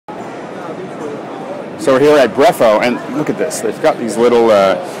So we're here at Breffo, and look at this. They've got these little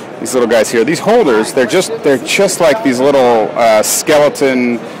guys here. These holders, they're just like these little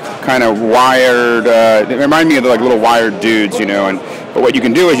skeleton kind of wired. They remind me of like little wired dudes, you know. But what you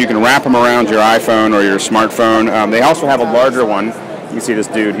can do is you can wrap them around your iPhone or your smartphone. They also have a larger one. You can see this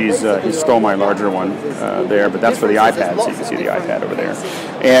dude. He stole my larger one there, but that's for the iPad. So you can see the iPad over there.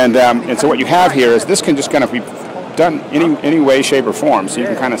 And so what you have here is this can just kind of be done any way, shape, or form. So you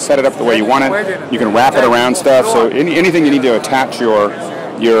can kind of set it up the way you want it. You can wrap it around stuff. So anything you need to attach your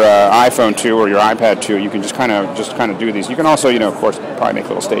iPhone to or your iPad to, you can just kind of do these. You can also, of course, probably make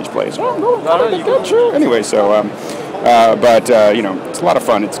little stage plays. Anyway, so but it's a lot of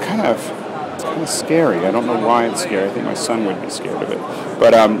fun. It's kind of scary. I don't know why it's scary. I think my son would be scared of it.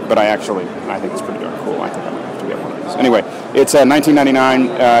 But I think it's pretty darn cool. I think I'm gonna have to get one of these. Anyway, it's $19.99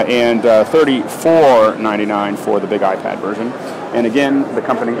 and $34.99 for the big iPad version. And again, the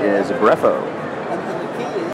company is Breffo.